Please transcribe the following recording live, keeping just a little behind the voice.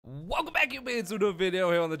Welcome back, you mates, to another video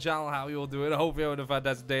here on the channel. How you all doing? I hope you're having a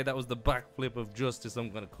fantastic day. That was the backflip of justice, I'm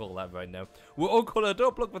gonna call that right now. We're all colored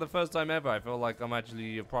up. Look, for the first time ever, I feel like I'm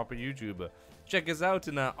actually a proper YouTuber. Check us out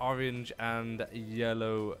in our orange and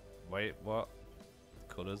yellow. Wait, what?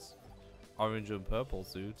 Colors? Orange and purple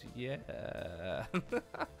suit. Yeah.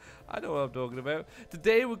 I know what I'm talking about.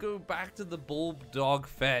 Today we're going back to the BULBDOG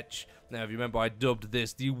fetch. Now, if you remember, I dubbed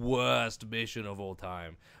this the worst mission of all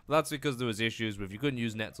time. But that's because there was issues with you couldn't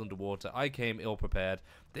use nets underwater. I came ill-prepared.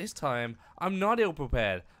 This time, I'm not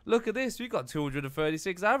ill-prepared. Look at this. We got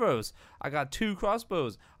 236 arrows. I got 2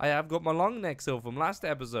 crossbows. I have got my long neck still from last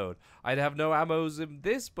episode. I'd have no ammos in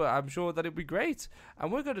this, but I'm sure that it'd be great.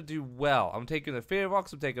 And we're going to do well. I'm taking a Fear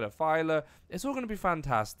Rocks. I'm taking a Filer. It's all going to be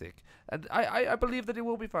fantastic. And I believe that it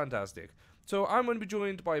will be fantastic. So I'm going to be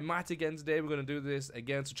joined by Matt again today. We're going to do this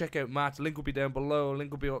again. So check out Matt. Link will be down below. Link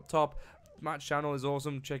will be up top. Matt's channel is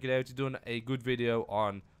awesome. Check it out. He's done a good video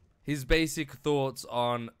on his basic thoughts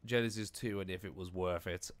on Genesis 2 and if it was worth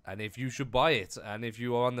it. And if you should buy it. And if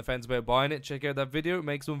you are on the fence about buying it, check out that video. It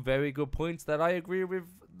makes some very good points that I agree with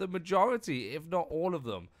the majority, if not all of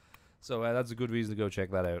them. So that's a good reason to go check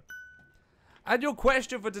that out. And your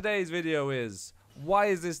question for today's video is, why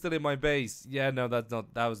is this still in my base? Yeah, no,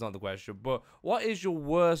 that was not the question. But what is your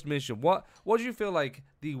worst mission? What do you feel like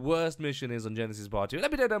the worst mission is on Genesis Part 2?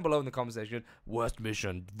 Let me know down below in the comment section. Worst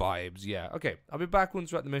mission vibes. Yeah, okay. I'll be back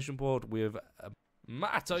once we're at the mission port with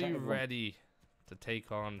Matt. Are you ready to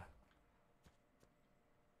take on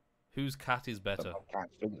whose cat is better?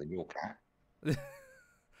 Cat's bigger than your cat.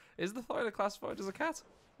 Is the Thyla classified as a cat?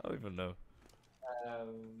 I don't even know.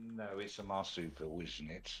 No, it's a marsupial,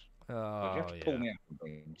 isn't it? Oh, you have to pull me out of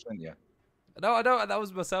things, don't you? No, I don't. That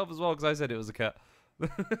was myself as well because I said it was a cat.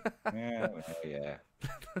 Yeah, well, yeah.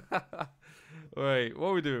 Right, what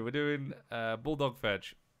are we doing? We're doing bulldog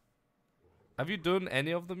fetch. Have you done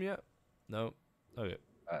any of them yet? No. Okay.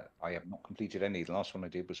 I have not completed any. The last one I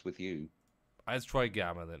did was with you. Let's try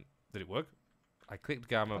gamma then. Did it work? I clicked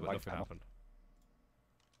gamma, but nothing happened.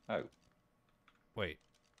 Oh. Wait.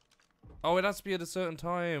 Oh, it has to be at a certain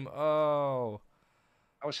time. Oh.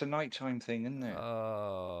 Oh, it's a nighttime thing, isn't it?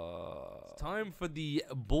 It's time for the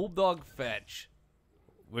bulldog fetch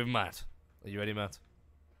with Matt. Are you ready, Matt?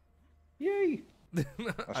 Yay!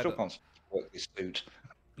 I still can't work this suit.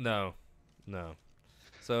 No. No.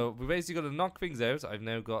 So, we basically got to knock things out.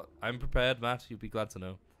 I'm prepared, Matt. You'll be glad to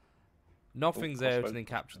know. Knock things out and then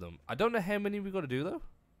capture them. I don't know how many we got to do, though.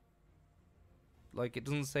 Like, it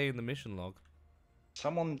doesn't say in the mission log.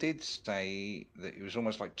 Someone did say that it was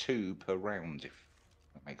almost like 2 per round, if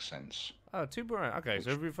that makes sense. Oh, 2 per round. Okay,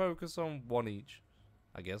 so if we focus on 1 each,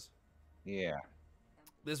 I guess. Yeah.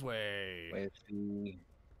 This way. Where's the...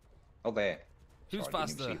 Oh, there. Who's Sorry, I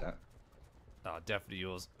didn't faster? even see that. Oh, definitely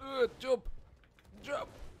yours. Jump! Jump!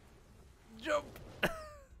 Jump!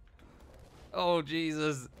 Oh,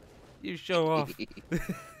 Jesus. You show off.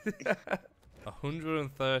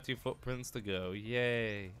 130 footprints to go.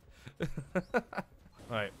 Yay.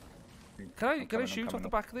 Right. Can I shoot off the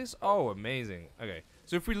back of this? Oh, amazing. Okay.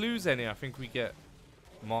 So if we lose any, I think we get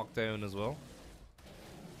marked down as well.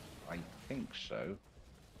 I think so.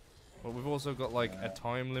 But we've also got like a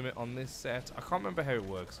time limit on this set. I can't remember how it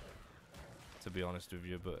works, to be honest with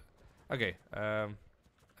you, but okay. I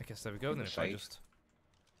guess there we go then. If I just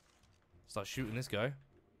start shooting this guy.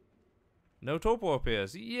 No torpor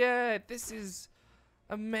appears. Yeah, this is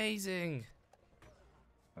amazing.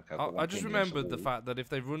 Okay, I just remembered the fact that if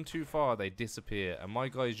they run too far, they disappear, and my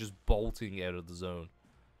guy is just bolting out of the zone.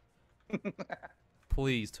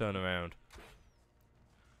 Please turn around.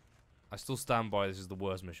 I still stand by this is the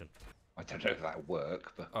worst mission. I don't know if that'll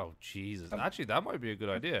work, but... Oh, Jesus. Actually, that might be a good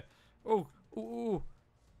idea. Oh, ooh.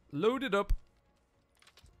 Load it up.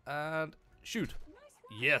 And shoot.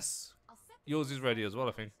 Yes. Yours is ready as well,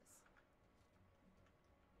 I think.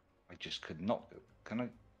 I just could not... Can I...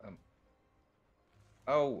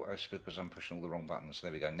 Oh, it's because I'm pushing all the wrong buttons.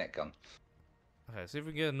 There we go, net gun. Okay, see if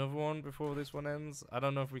we can get another one before this one ends. I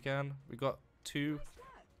don't know if we can. We got 2.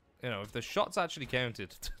 You know, if the shots actually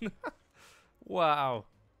counted. Wow.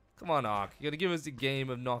 Come on, Ark. You gotta give us a game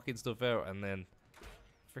of knocking stuff out and then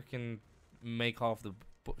freaking make half the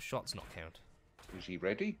shots not count. Is he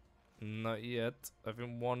ready? Not yet. I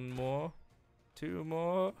think 1 more. 2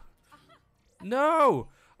 more. No!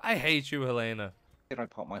 I hate you, Helena. Did I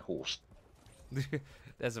park my horse?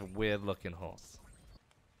 There's a weird looking horse.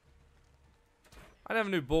 I never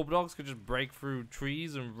knew BULBDOGS could just break through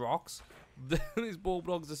trees and rocks. These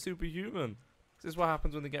BULBDOGS are superhuman. This is what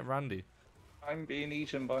happens when they get randy. I'm being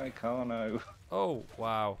eaten by a Carno. Oh,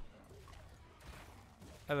 wow.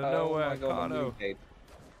 Out of nowhere, Carno.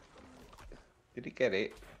 Did he get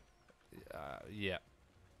it? Yeah.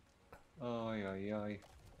 Oh, yeah.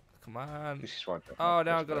 Come on. This is why. Oh,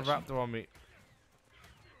 now I've got a raptor on me.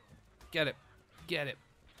 Get it. Get it.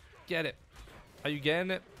 Get it. Are you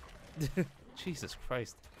getting it? Jesus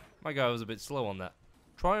Christ. My guy was a bit slow on that.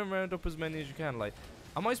 Try and round up as many as you can. Like,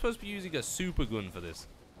 am I supposed to be using a super gun for this?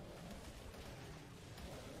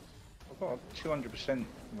 I've got a 200%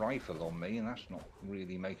 rifle on me, and that's not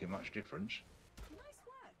really making much difference. Nice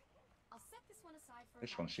work. I'll set this one aside for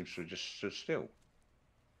This one seems to have just stood still.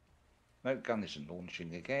 No, gun isn't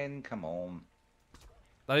launching again. Come on.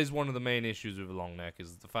 That is one of the main issues with a long neck,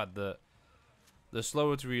 is the fact that they're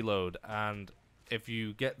slower to reload, and if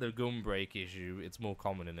you get the gun break issue, it's more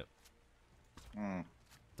common in it.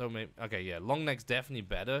 Don't make... Okay, yeah, long neck's definitely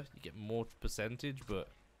better. You get more percentage, but...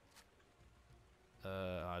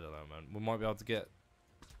 I don't know, man. We might be able to get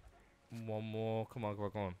one more. Come on, come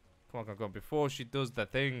on, come on. Come on, come on, come on. Before she does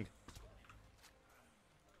that thing.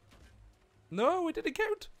 No, it didn't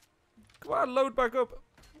count. Come on, load back up.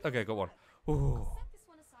 Okay, got one. Oh.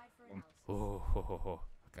 Oh,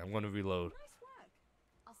 okay, I'm going to reload.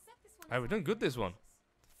 Alright, we've done good this one.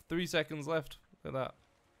 3 seconds left. Look at that.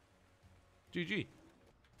 GG.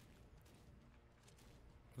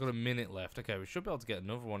 I've got a minute left. Okay, we should be able to get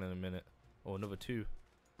another one in a minute. Or another 2.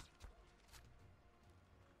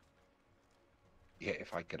 Yeah,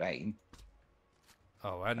 if I could aim.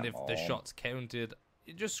 Oh, and if the shot's counted,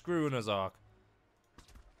 you're just screwing us, Ark.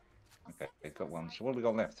 Okay, I've got one. So what have we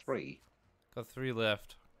got left? 3? Got 3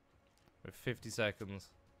 left. With 50 seconds.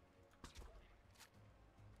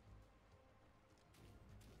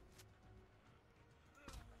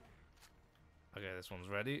 Okay, this one's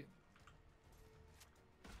ready.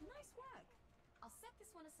 Nice work. I'll set this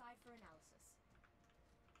one aside for analysis.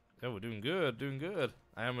 Yeah, we're doing good, doing good.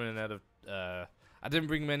 I am running out of... I didn't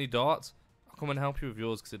bring many darts. I'll come and help you with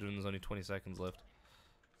yours, considering there's only 20 seconds left.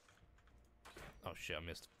 Oh shit, I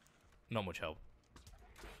missed. Not much help.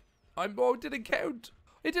 Oh, it didn't count!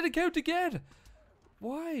 It didn't count again!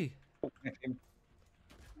 Why?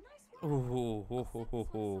 Oh.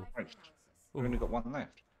 Right. We've only got one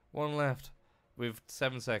left. One left. We've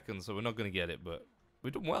 7 seconds, so we're not going to get it, but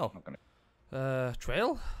we've done well. Not gonna...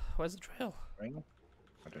 Trail? Where's the trail? I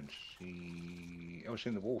don't see... Oh, it's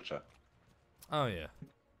in the water. Oh, yeah.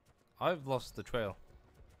 I've lost the trail.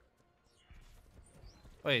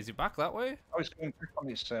 Wait, is it back that way? Oh, it's going back on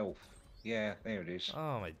itself. Yeah, there it is.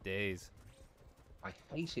 Oh, my days. I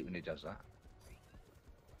hate it when it does that.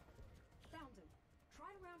 Found him. Try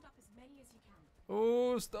to round up as many as you can.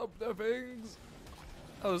 Oh, stop the things.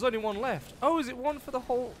 Oh, there's only one left. Oh, is it one for the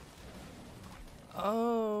whole...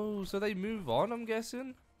 Oh, so they move on, I'm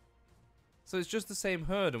guessing? So it's just the same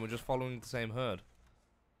herd and we're just following the same herd?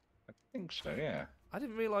 I think so, yeah. I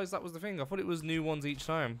didn't realise that was the thing. I thought it was new ones each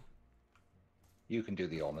time. You can do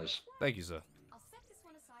the honours. Thank you, sir. I'll set this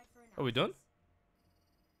one aside for analysis. Are we done?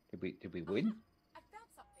 Did we win? I found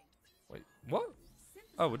something. Wait, what?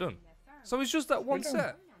 Oh, we're done. So it's just that one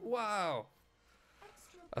set. Wow.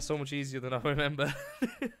 That's so much easier than I remember.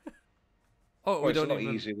 Oh, Well, we it's don't a lot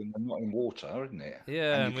even... easier when they're not in water, isn't it?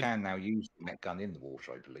 Yeah, And you can now use that gun in the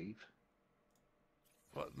water, I believe.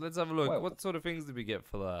 Well, let's have a look. Well- What sort of things did we get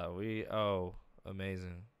for that? Oh,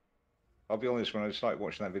 amazing. I'll be honest, when I started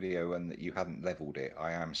watching that video and you hadn't leveled it,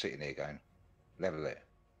 I am sitting here going, level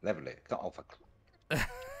it, cut off a...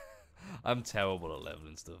 I'm terrible at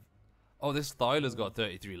leveling stuff. Oh, this Thyla's got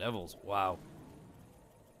 33 levels. Wow.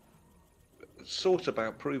 Sort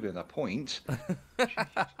about proving a point.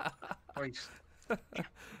 Christ.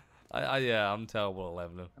 Yeah, I'm terrible at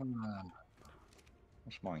leveling.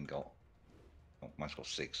 What's mine got? Oh, mine's got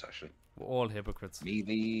 6, actually. We're all hypocrites.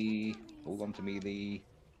 Melee. Hold on to melee.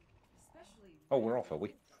 Oh, we're off, are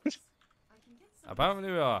we?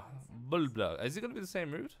 Apparently we are. BULBDOG. Is it going to be the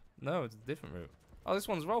same route? No, it's a different route. Oh, this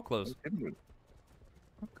one's roll close.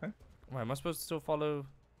 Okay. Right, am I supposed to still follow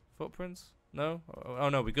footprints? No? Oh,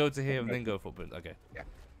 no, we go to here and then go footprints. Okay. Yeah.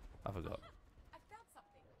 I forgot. I found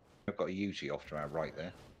something. I've got a Uzi off to our right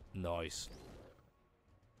there. Nice.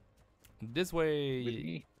 This way. With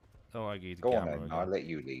me. Oh, I get the Go on camera then, again. I'll let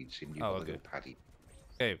you lead, since you've got a little paddy.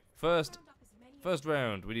 Okay, first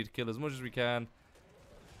round. We need to kill as much as we can.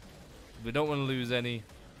 We don't want to lose any.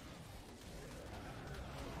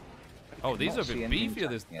 Oh, these are a bit beefier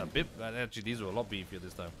this time. Actually, these are a lot beefier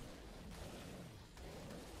this time.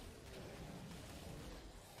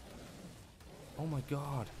 Oh my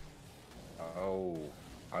god. Oh,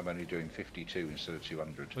 I'm only doing 52 instead of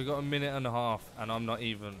 200. We got a minute and a half, and I'm not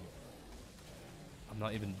even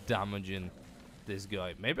damaging this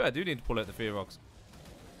guy. Maybe I do need to pull out the fear rocks.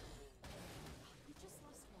 You just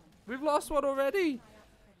lost one. We've lost one already.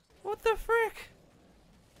 What the frick?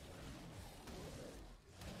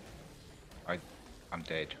 I'm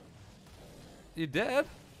dead. You dead?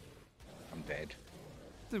 I'm dead.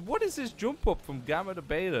 Dude, what is this jump up from gamma to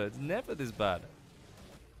beta? It's never this bad.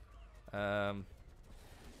 Yeah,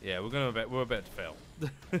 we're about to fail.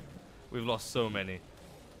 We've lost so many.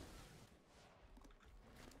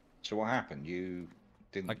 So what happened? You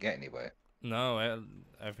didn't get anywhere. No,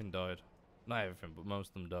 everything died. Not everything, but most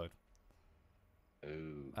of them died.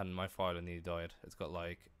 Ooh. And my fighter nearly died. It's got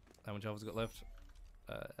like, how much health has it got left?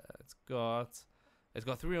 It's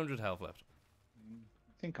got 300 health left.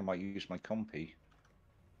 I think I might use my compy.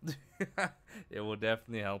 It will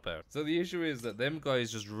definitely help out. So the issue is that them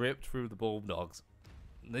guys just ripped through the bulbdogs.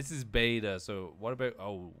 This is beta, so what about...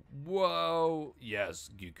 Oh, whoa! Yes,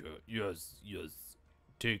 Giga. Yes, yes.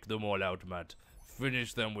 Take them all out, Matt.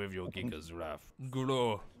 Finish them with your Giga's wrath.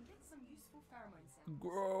 Grow. Can get some useful pheromone sounds.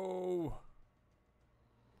 Grow.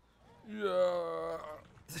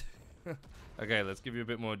 Yeah. Okay, let's give you a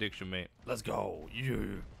bit more addiction, mate. Let's go.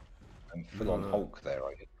 You. And full on Hulk there,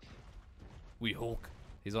 I guess. We Hulk.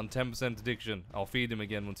 He's on 10% addiction. I'll feed him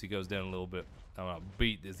again once he goes down a little bit. I'm gonna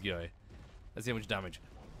beat this guy. Let's see how much damage.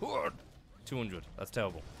 200. That's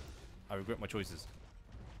terrible. I regret my choices.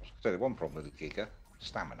 So the one problem with the Giga,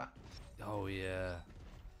 stamina. Oh yeah.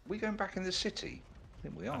 We going back in the city? I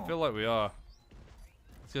think we are. I feel like we are.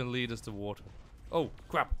 It's gonna lead us to water. Oh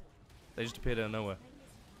crap! They just appeared out of nowhere.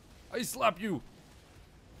 I slap you!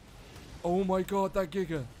 Oh my god, that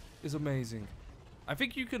Giga is amazing. I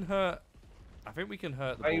think you can hurt. I think we can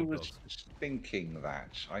hurt the I bulbdogs. was thinking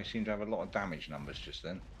that. I seem to have a lot of damage numbers just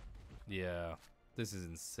then. Yeah, this is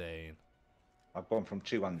insane. I've gone from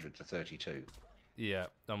 200 to 32. Yeah,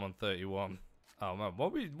 I'm on 31. Oh man,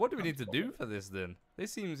 what do we need to do for this then?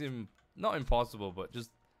 This seems not impossible, but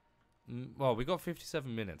just well, we got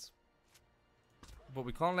 57 minutes, but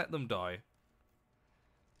we can't let them die.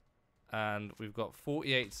 And we've got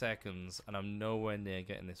 48 seconds, and I'm nowhere near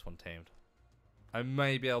getting this one tamed. I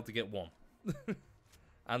may be able to get one.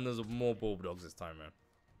 And there's more bulbdogs this time around.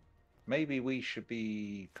 Maybe we should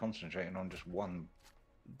be concentrating on just one.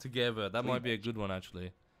 Together, that might be a good one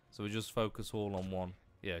actually. So we just focus all on one.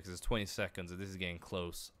 Yeah, because it's 20 seconds, and this is getting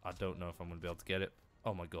close. I don't know if I'm going to be able to get it.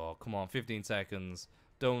 Oh my god, come on, 15 seconds.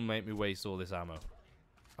 Don't make me waste all this ammo.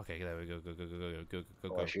 Okay, there we go,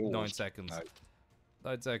 go. 9 seconds. No.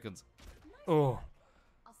 9 seconds. Oh,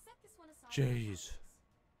 I'll set this one aside for jeez. practice.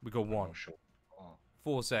 We got one. Oh, sure. Oh.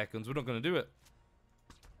 4 seconds. We're not going to do it.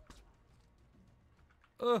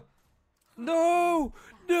 No!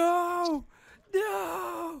 No!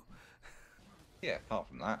 No! Yeah, apart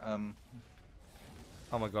from that,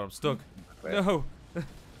 Oh my god, I'm stuck. Where? No!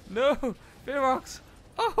 No! Ferox!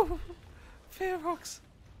 Oh! Ferox!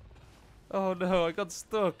 Oh no, I got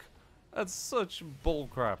stuck. That's such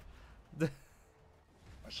bullcrap. I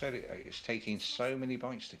said it's taking so many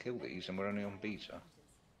bites to kill these, and we're only on beta.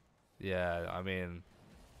 Yeah, I mean...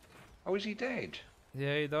 Oh, is he dead?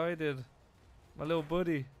 Yeah, he died. My little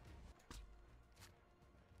buddy.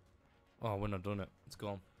 Oh, we're not done it. It's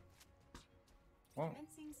gone. What?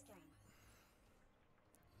 Commencing scan.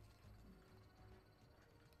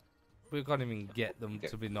 We can't even get them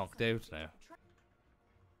to be knocked out now.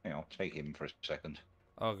 Yeah, I'll take him for a second.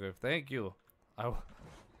 Okay, thank you. I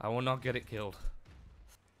will not get it killed.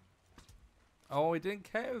 Oh, it didn't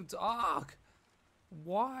count. Ark!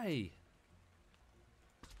 Why?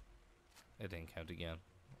 It didn't count again.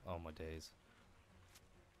 Oh my days.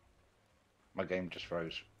 My game just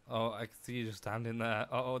froze. Oh, I can see you just standing there.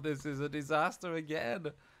 Oh, this is a disaster again.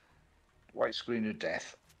 White screen of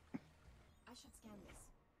death. I should scan this.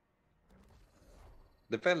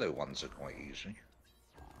 The Velo ones are quite easy.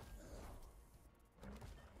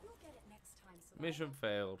 You'll get it next time, Survivor. Mission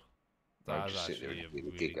failed. Right, That's just sit there actually a and be the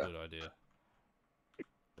really Giga. good idea.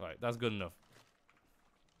 Right, that's good enough.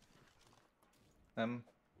 I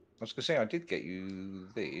was gonna say I did get you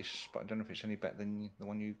this, but I don't know if it's any better than the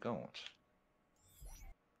one you got.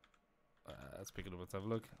 Let's pick it up. Let's have a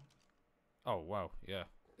look. Oh wow, yeah,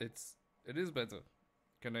 it is better.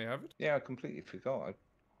 Can I have it? Yeah, I completely forgot.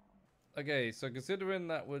 Okay, so considering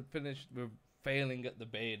that we're failing at the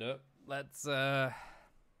beta, let's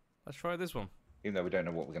try this one. Even though we don't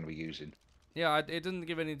know what we're going to be using. Yeah, it didn't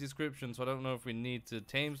give any description, so I don't know if we need to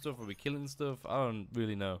tame stuff or we killing stuff. I don't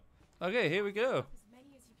really know. Okay, here we go. As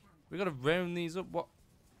many as you can. We gotta round these up. What?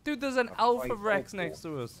 Dude, there's an A Alpha fight Rex awful. next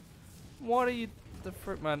to us. What are you... The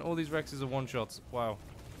frick, man. All these Rexes are one-shots. Wow.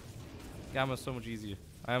 Gamma's so much easier.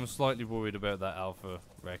 I am slightly worried about that Alpha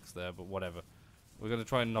Rex there, but whatever. We're gonna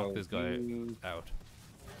try and knock Oh, this guy you- out.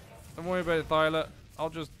 Don't worry about it, Thyla. I'll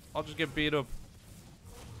just get beat up.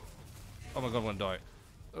 Oh my god, I'm gonna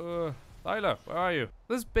die. Tyler, where are you?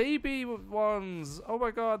 There's baby ones. Oh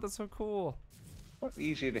my god, that's so cool. Quite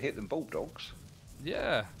easier to hit than bulbdogs.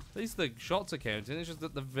 Yeah, at least the shots are counting. It's just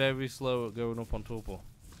that they're very slow at going up on turbo.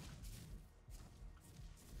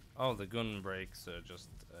 Oh, the gun brakes are just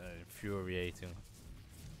infuriating.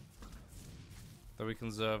 Do we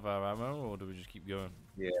conserve our ammo, or do we just keep going?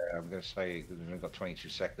 Yeah, I'm going to say we've only got 22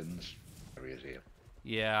 seconds. Areas here.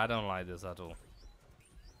 Yeah, I don't like this at all.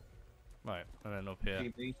 Right, and then up here.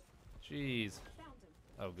 TV. Jeez. Found him.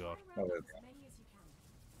 Oh god. Try Oh, and there as we many as you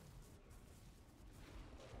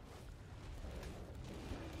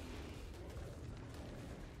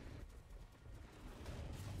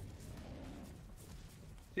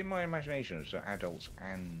can. In my imagination, it's adults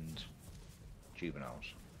and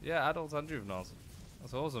juveniles. Yeah, adults and juveniles.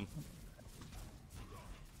 That's awesome.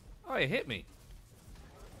 Oh, it hit me.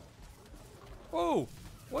 Whoa!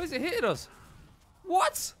 Why is it hitting us?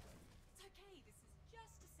 What? It's okay. This is just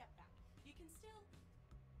a setback. You can still.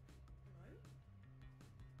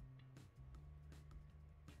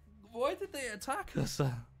 Hello? Why did they attack us?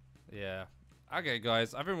 Yeah. Okay,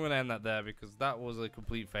 guys. I think we're gonna end that there because that was a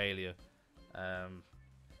complete failure.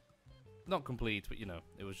 Not complete, but you know,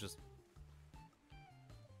 it was just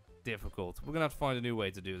difficult. We're gonna have to find a new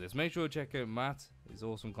way to do this. Make sure to check out Matt, his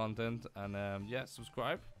awesome content, and yeah,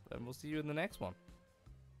 subscribe, and we'll see you in the next one.